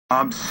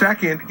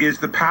Second is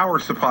the power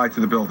supply to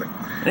the building.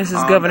 This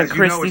is Governor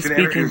Kristie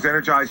speaking. There's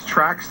energized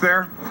tracks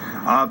there.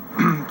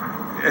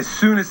 As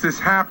soon as this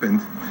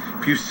happened,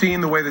 if you've seen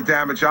the way the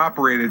damage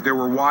operated, there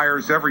were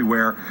wires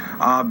everywhere.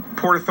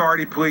 Port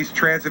Authority police,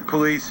 transit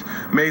police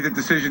made the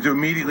decision to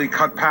immediately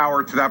cut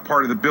power to that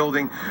part of the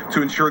building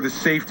to ensure the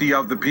safety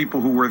of the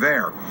people who were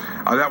there.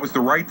 That was the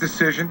right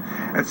decision,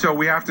 and so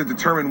we have to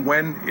determine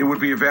when it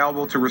would be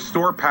available to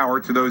restore power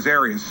to those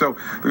areas. So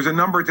there's a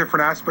number of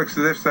different aspects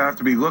to this that have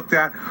to be looked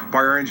at by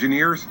our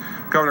engineers.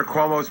 Governor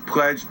Cuomo's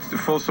pledged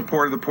full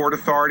support of the Port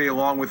Authority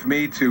along with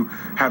me to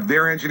have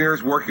their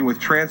engineers working with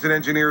transit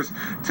engineers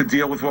to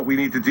deal with what we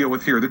need to deal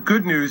with here. The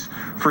good news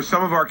for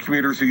some of our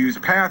commuters who use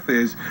PATH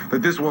is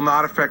that this will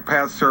not affect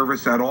PATH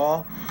service at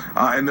all,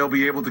 and they'll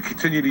be able to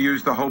continue to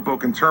use the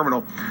Hoboken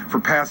terminal for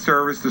PATH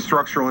service. The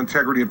structural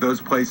integrity of those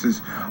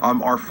places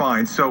are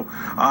fine. So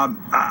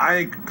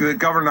I think the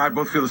governor and I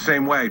both feel the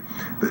same way.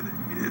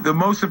 The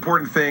most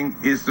important thing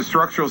is the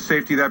structural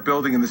safety of that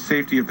building and the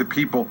safety of the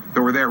people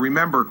that were there.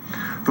 Remember,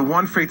 the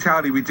one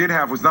fatality we did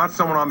have was not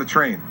someone on the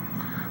train,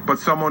 but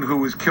someone who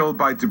was killed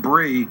by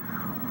debris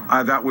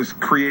that was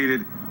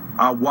created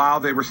while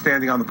they were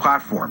standing on the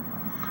platform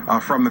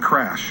from the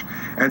crash.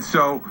 And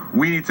so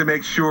we need to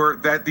make sure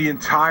that the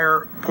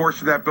entire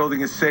portion of that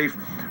building is safe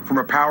from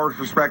a power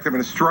perspective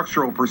and a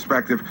structural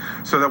perspective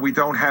so that we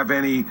don't have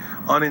any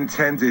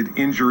unintended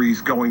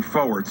injuries going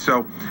forward.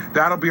 So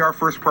that'll be our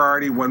first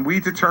priority. When we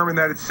determine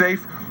that it's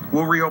safe,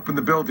 we'll reopen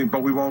the building,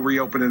 but we won't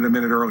reopen it a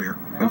minute earlier.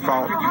 Want to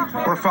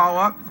follow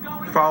up?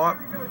 Follow up?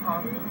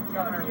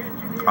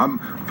 I'm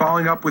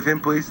following up with him,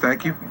 please.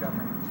 Thank you.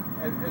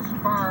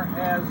 As far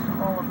as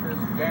all of this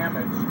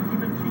damage,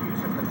 even to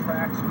use of the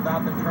tracks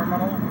without the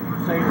terminal,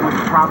 say it would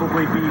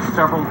probably be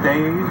several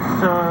days?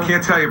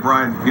 Can't tell you,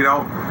 Brian. You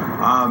know,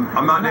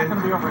 I'm not going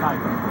to be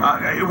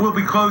overnight. It will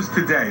be closed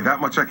today.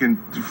 That much I can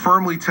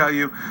firmly tell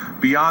you.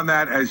 Beyond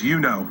that, as you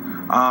know,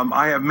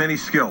 I have many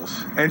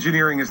skills.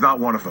 Engineering is not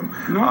one of them.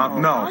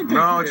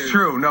 No, it's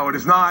true. No, it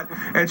is not.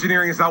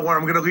 Engineering is not one.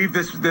 I'm going to leave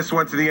this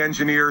one to the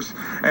engineers.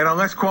 And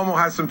unless Cuomo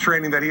has some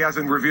training that he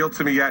hasn't revealed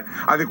to me yet,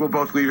 I think we'll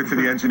both leave it to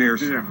the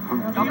engineers. Yeah.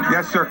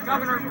 Yes, sir.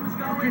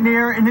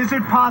 Engineer, and is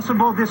it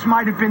possible this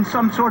might have been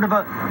some sort of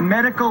a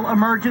medical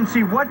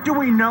emergency? What do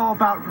we know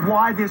about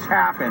why this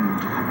happened?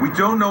 We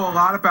don't know a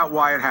lot about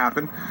why it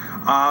happened.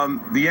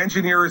 The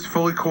engineer is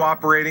fully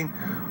cooperating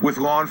with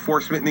law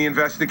enforcement in the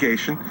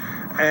investigation.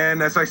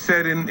 And as I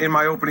said in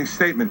my opening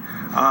statement,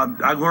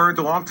 I learned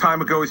a long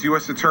time ago as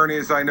U.S. Attorney,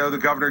 as I know the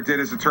governor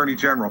did as Attorney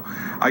General,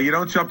 you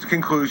don't jump to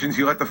conclusions.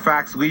 You let the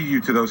facts lead you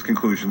to those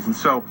conclusions. And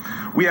so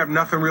we have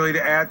nothing really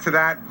to add to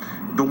that.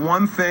 The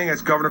one thing,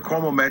 as Governor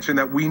Cuomo mentioned,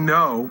 that we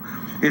know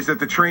is that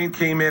the train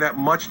came in at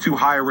much too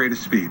high a rate of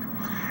speed.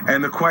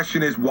 And the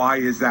question is, why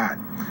is that?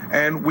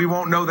 And we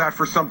won't know that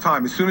for some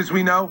time. As soon as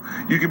we know,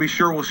 you can be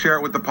sure we'll share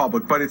it with the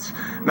public. But it's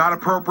not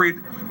appropriate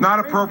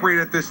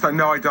at this time.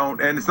 No, I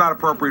don't. And it's not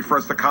appropriate for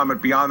us to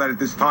comment beyond that at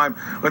this time.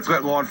 Let's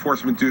let law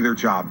enforcement do their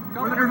job.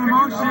 Governor, the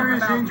most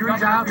serious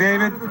injuries out.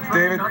 David.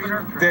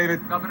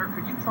 Governor,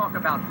 could you talk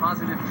about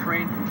positive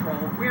train control?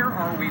 Where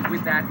are we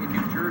with that in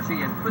New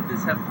Jersey? And could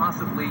this have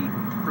possibly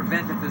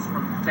prevented this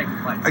from taking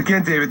place?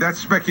 Again, David, that's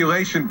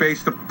speculation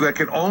that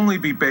can only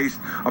be based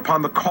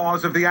upon the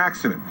cause of the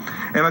accident.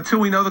 And until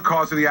we know the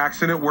cause of the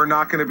accident, we're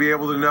not going to be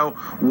able to know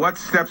what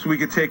steps we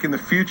could take in the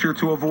future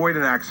to avoid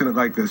an accident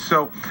like this.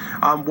 So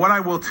what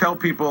I will tell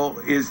people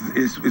is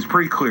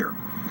pretty clear,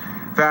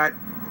 that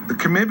the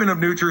commitment of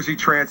New Jersey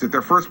Transit,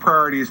 their first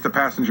priority is to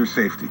passenger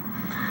safety.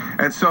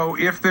 And so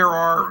if there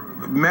are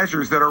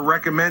measures that are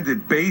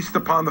recommended based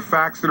upon the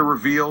facts that are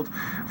revealed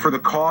for the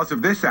cause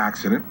of this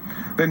accident,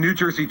 then New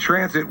Jersey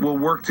Transit will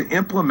work to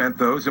implement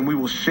those, and we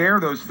will share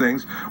those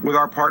things with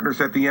our partners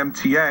at the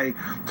MTA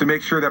to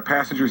make sure that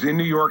passengers in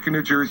New York and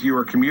New Jersey who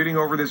are commuting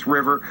over this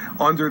river,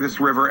 under this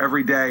river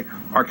every day,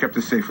 are kept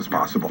as safe as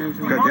possible.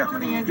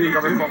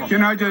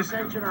 Can I just,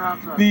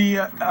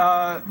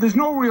 there's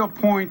no real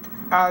point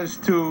as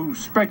to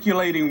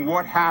speculating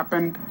what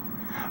happened.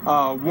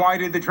 Why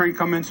did the train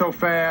come in so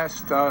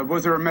fast?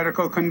 Was there a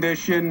medical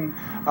condition?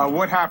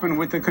 What happened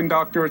with the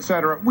conductor,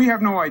 etc.? We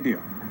have no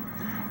idea.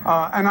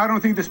 And I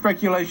don't think the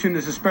speculation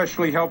is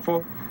especially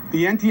helpful.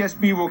 The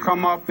NTSB will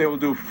come up. They will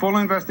do full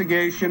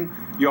investigation.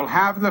 You'll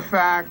have the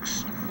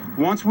facts.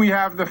 Once we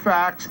have the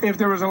facts, if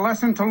there is a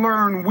lesson to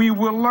learn, we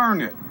will learn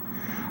it.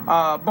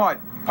 But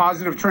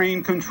positive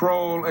train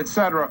control,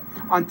 etc.,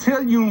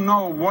 until you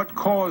know what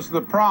caused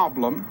the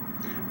problem,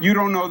 you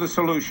don't know the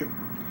solution.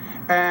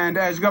 And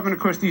as Governor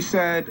Kristie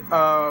said,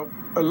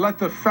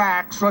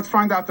 let's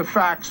find out the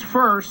facts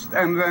first,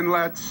 and then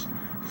let's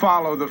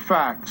follow the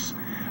facts.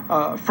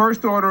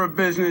 First order of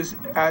business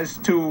as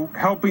to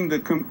helping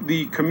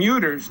the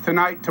commuters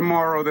tonight,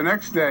 tomorrow, the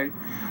next day,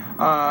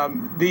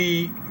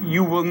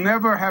 you will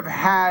never have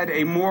had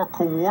a more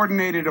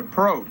coordinated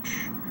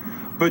approach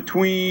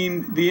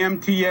between the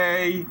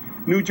MTA,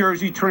 New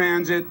Jersey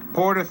Transit,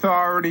 Port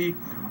Authority.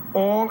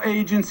 All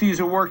agencies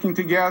are working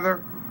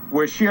together.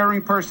 We're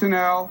sharing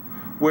personnel.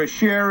 We're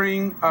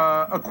sharing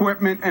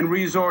equipment and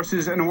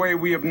resources in a way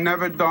we have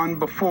never done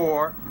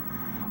before.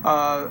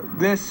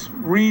 This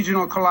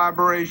regional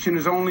collaboration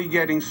is only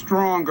getting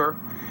stronger,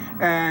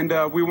 and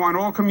we want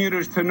all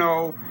commuters to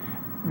know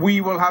we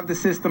will have the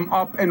system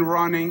up and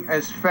running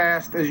as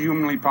fast as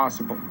humanly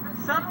possible.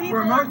 Some people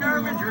are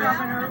nervous,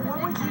 Governor.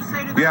 What would you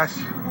say to those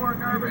people who are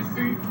nervous?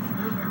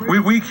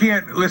 We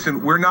can't,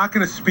 listen, we're not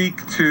going to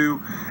speak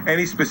to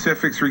any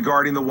specifics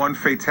regarding the one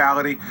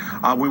fatality.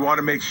 We want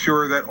to make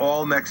sure that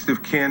all next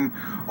of kin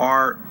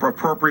are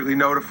appropriately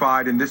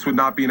notified, and this would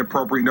not be an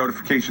appropriate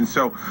notification.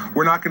 So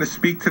we're not going to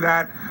speak to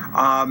that,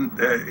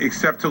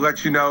 except to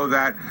let you know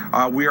that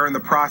we are in the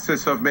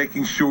process of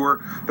making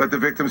sure that the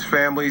victims'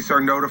 families are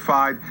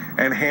notified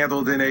and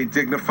handled in a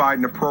dignified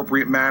and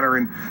appropriate manner.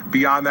 And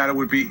beyond that, it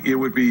would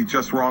be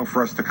just wrong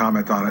for us to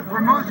comment on it.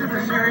 Were most of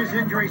the serious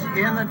injuries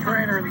in the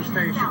train or in the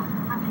station?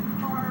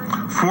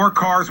 4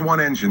 cars,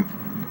 1 engine.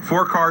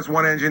 4 cars,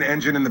 1 engine,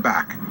 engine in the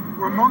back.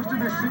 Were most of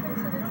the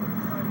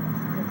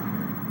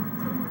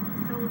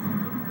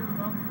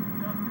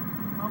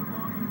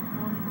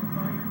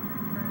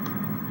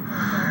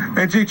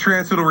NJ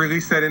Transit will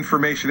release that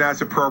information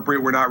as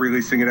appropriate. We're not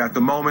releasing it at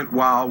the moment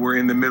while we're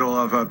in the middle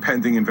of a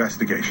pending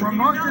investigation. Were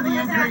most of the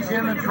injuries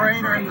in the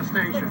train or in the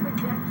station?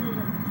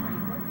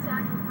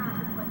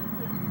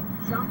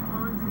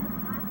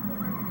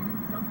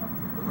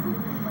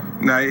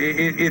 No,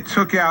 it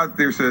took out,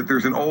 there's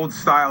an old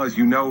style, as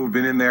you know, who've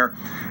been in there,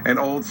 an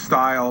old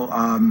style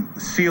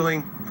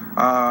ceiling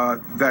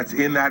that's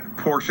in that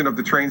portion of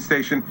the train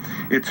station.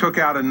 It took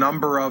out a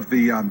number of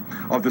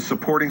the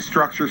supporting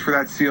structures for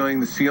that ceiling.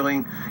 The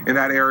ceiling in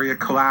that area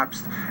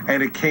collapsed,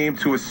 and it came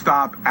to a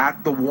stop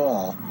at the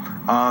wall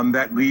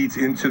that leads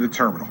into the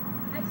terminal.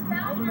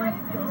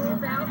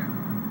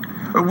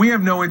 We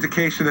have no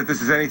indication that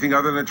this is anything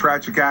other than a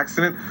tragic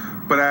accident,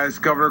 but as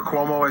Governor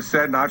Cuomo has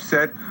said, and I've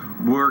said,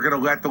 we're going to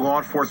let the law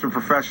enforcement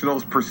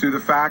professionals pursue the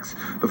facts.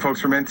 The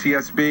folks from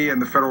NTSB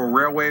and the Federal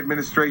Railway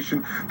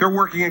Administration, they're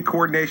working in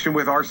coordination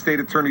with our state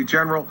Attorney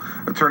General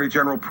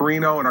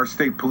Perino, and our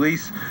state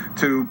police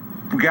to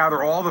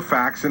gather all the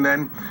facts, and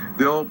then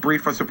they'll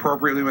brief us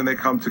appropriately when they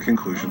come to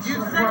conclusions. You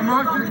said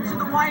you've spoken to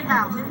the White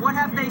House. What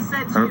have they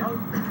said to you?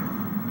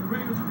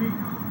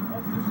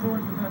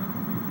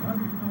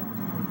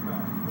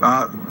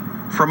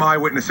 From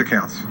eyewitness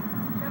accounts.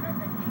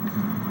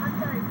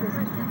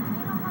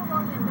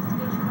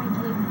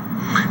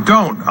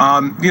 Don't.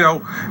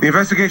 The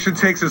investigation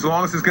takes as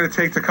long as it's going to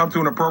take to come to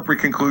an appropriate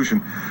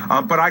conclusion.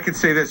 But I can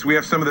say this, we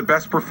have some of the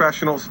best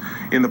professionals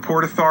in the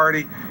Port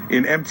Authority,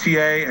 in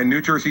MTA and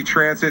New Jersey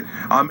Transit,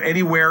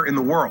 anywhere in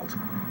the world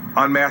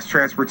on mass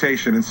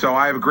transportation. And so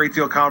I have a great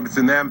deal of confidence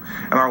in them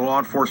and our law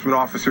enforcement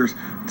officers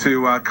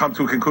to come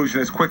to a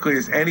conclusion as quickly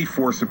as any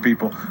force of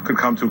people could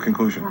come to a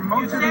conclusion.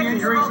 Most of the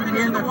injuries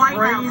in the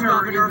train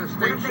or in the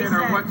station,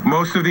 or what?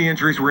 Most of the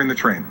injuries were in the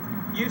train.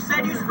 You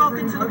said you've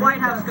spoken to the White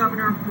House,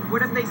 Governor.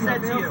 What have they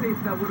said to you?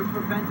 That would have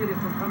prevented it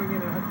from coming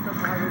in at such a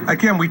high rate.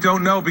 Again, we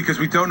don't know because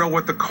we don't know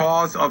what the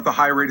cause of the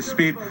high rate of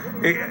speed.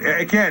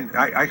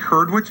 I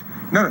heard what...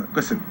 No,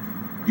 listen.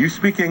 You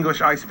speak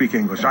English, I speak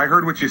English. I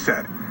heard what you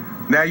said.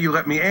 Now you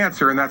let me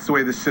answer, and that's the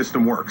way the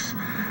system works.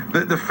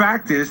 The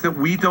fact is that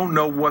we don't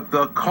know what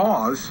the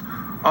cause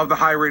of the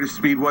high rate of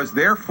speed was.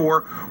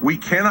 Therefore, we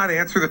cannot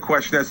answer the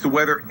question as to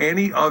whether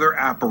any other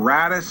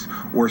apparatus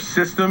or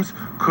systems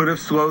could have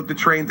slowed the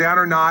train down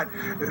or not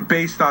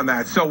based on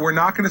that. So we're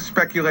not going to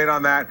speculate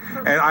on that,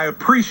 and I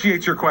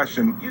appreciate your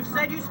question. You've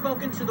said you've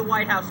spoken to the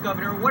White House,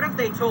 Governor. What have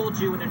they told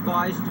you and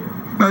advised you?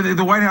 No,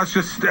 the White House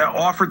just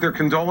offered their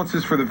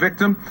condolences for the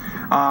victim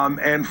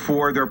and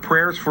for their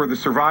prayers for the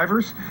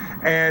survivors,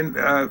 and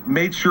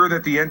made sure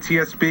that the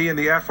NTSB and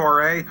the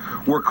FRA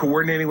were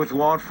coordinating with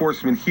law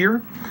enforcement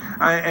here,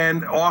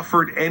 and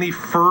offered any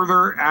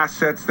further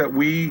assets that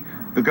we,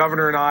 the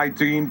governor and I,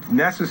 deemed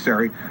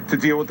necessary to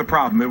deal with the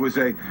problem. It was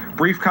a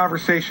brief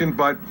conversation,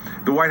 but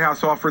the White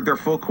House offered their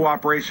full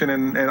cooperation,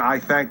 and I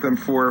thank them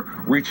for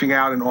reaching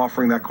out and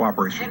offering that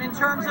cooperation. And in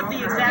terms of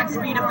the exact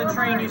speed of the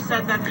train, you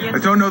said that the... I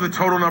don't know the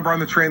total number on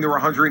the train. There were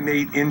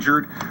 108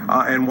 injured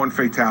and 1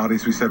 fatality,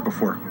 as we said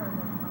before.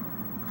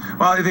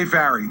 Well, they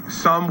vary.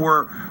 Some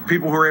were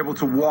people who were able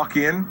to walk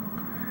in,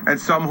 and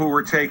some who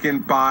were taken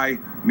by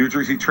New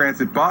Jersey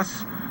Transit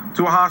bus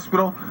to a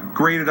hospital,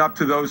 graded up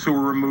to those who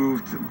were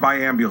removed by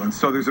ambulance.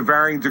 So there's a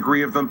varying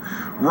degree of them.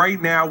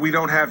 Right now, we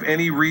don't have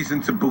any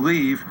reason to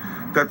believe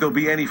that there'll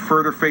be any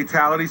further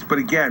fatalities. But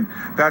again,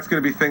 that's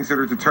going to be things that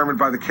are determined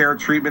by the care and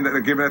treatment that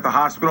are given at the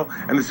hospital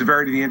and the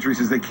severity of the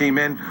injuries as they came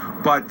in.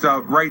 But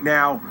right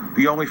now,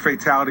 the only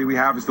fatality we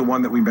have is the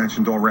one that we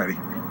mentioned already.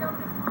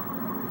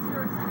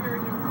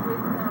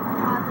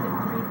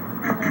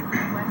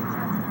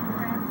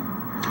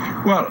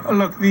 Well,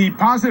 look, the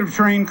positive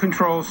train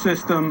control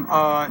system,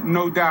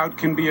 no doubt,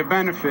 can be a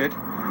benefit,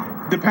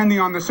 depending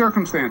on the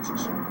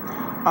circumstances.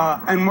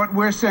 And what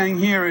we're saying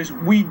here is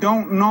we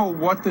don't know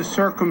what the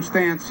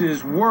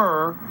circumstances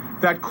were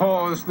that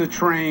caused the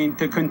train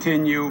to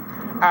continue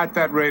at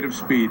that rate of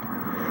speed.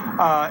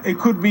 It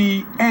could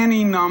be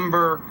any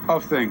number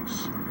of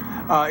things.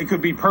 It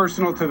could be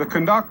personal to the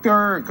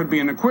conductor. It could be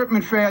an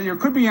equipment failure. It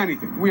could be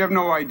anything. We have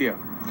no idea.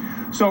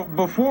 So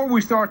before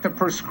we start to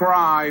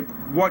prescribe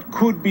what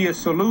could be a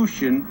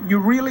solution, you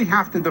really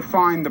have to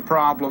define the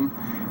problem.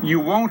 You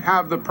won't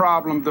have the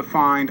problem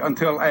defined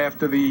until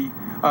after the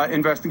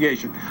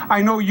investigation.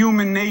 I know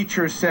human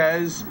nature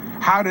says,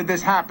 how did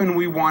this happen?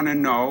 We want to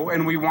know,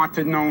 and we want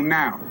to know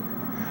now.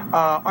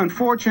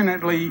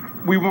 Unfortunately,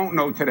 we won't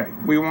know today.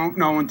 We won't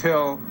know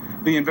until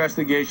the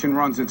investigation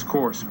runs its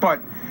course. But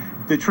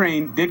the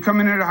train did come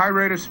in at a high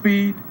rate of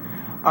speed.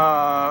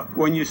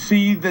 When you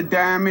see the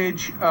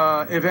damage,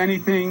 if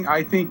anything,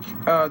 I think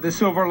the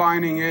silver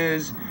lining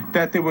is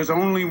that there was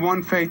only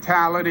one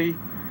fatality,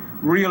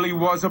 really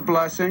was a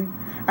blessing.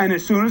 And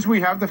as soon as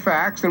we have the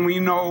facts and we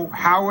know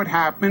how it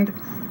happened,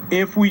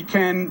 if we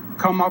can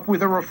come up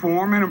with a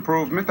reform and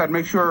improvement that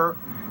makes sure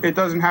it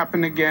doesn't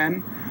happen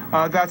again,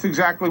 that's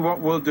exactly what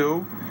we'll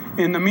do.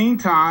 In the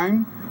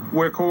meantime,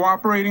 we're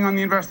cooperating on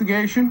the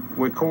investigation,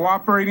 we're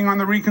cooperating on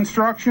the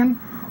reconstruction,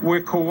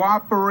 we're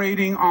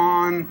cooperating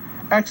on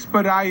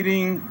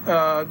expediting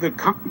the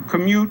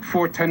commute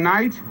for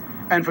tonight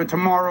and for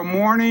tomorrow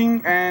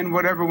morning and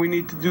whatever we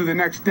need to do the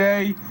next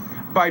day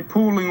by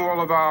pooling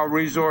all of our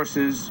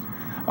resources,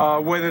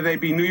 whether they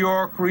be New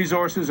York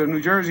resources or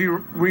New Jersey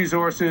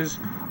resources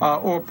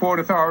or Port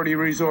Authority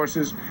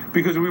resources,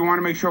 because we want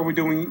to make sure we're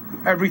doing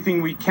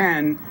everything we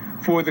can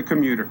for the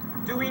commuter.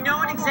 Do we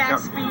know an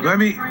exact speed of let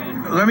the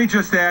train? let me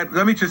just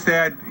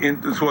add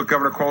into what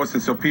Governor Cuomo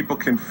said, so people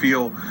can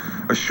feel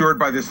assured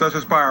by this, not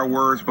just by our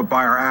words, but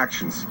by our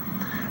actions.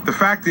 The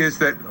fact is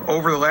that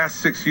over the last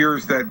 6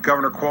 years that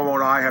Governor Cuomo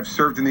and I have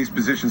served in these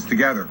positions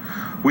together,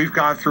 we've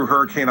gone through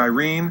Hurricane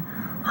Irene,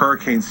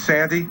 Hurricane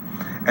Sandy,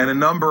 and a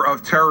number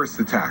of terrorist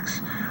attacks.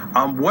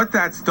 What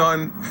that's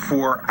done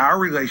for our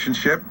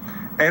relationship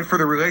and for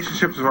the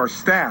relationships of our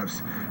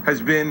staffs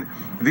has been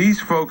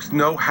these folks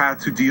know how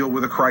to deal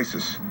with a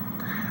crisis.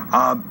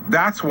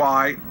 That's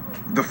why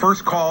the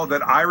first call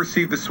that I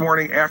received this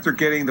morning after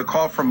getting the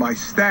call from my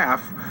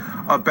staff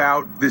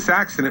about this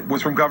accident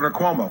was from Governor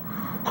Cuomo,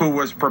 who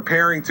was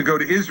preparing to go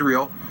to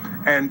Israel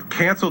and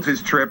canceled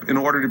his trip in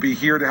order to be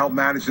here to help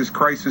manage this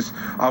crisis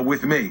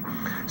with me.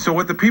 So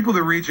what the people of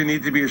the region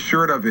need to be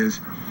assured of is,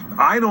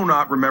 I do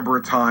not remember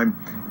a time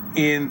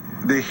in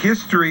the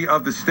history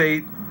of the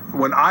state,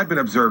 when I've been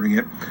observing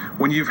it,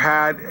 when you've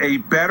had a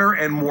better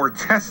and more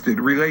tested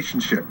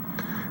relationship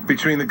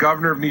between the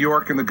governor of New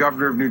York and the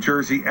governor of New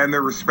Jersey and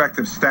their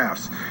respective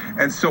staffs.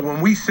 And so when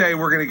we say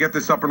we're going to get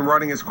this up and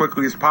running as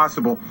quickly as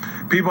possible,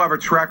 people have a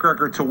track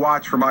record to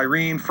watch from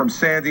Irene, from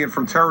Sandy, and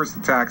from terrorist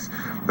attacks,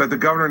 that the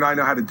governor and I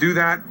know how to do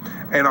that,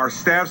 and our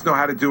staffs know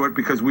how to do it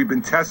because we've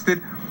been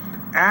tested,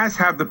 as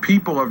have the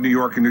people of New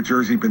York and New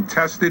Jersey been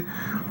tested.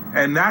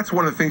 And that's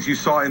one of the things you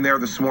saw in there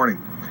this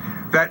morning,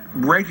 that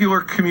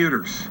regular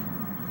commuters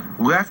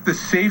left the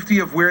safety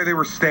of where they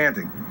were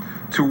standing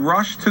to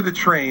rush to the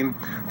train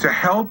to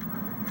help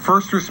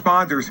first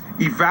responders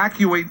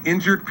evacuate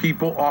injured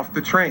people off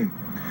the train.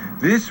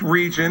 This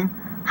region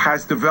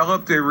has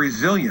developed a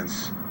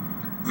resilience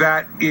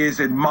that is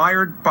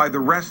admired by the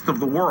rest of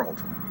the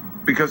world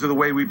because of the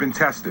way we've been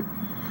tested.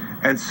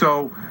 And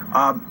so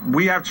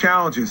we have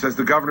challenges, as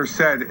the governor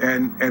said,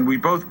 and we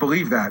both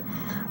believe that.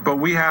 But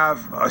we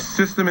have a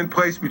system in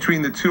place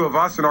between the two of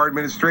us and our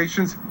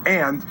administrations,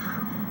 and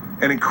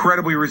an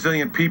incredibly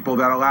resilient people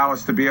that allow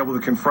us to be able to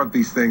confront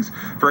these things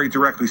very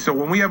directly. So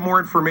when we have more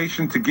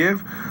information to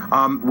give,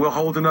 we'll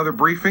hold another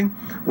briefing,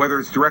 whether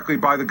it's directly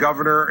by the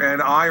governor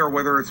and I, or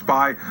whether it's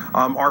by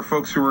our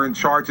folks who are in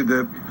charge of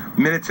the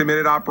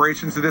minute-to-minute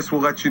operations of this.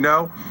 We'll let you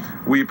know.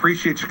 We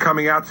appreciate you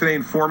coming out today,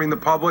 informing the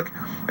public,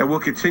 and we'll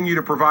continue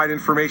to provide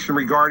information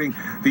regarding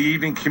the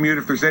evening commute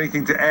if there's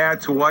anything to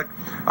add to what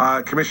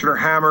Commissioner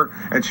Hammer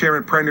and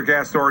Chairman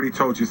Prendergast already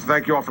told you. So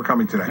thank you all for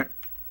coming today.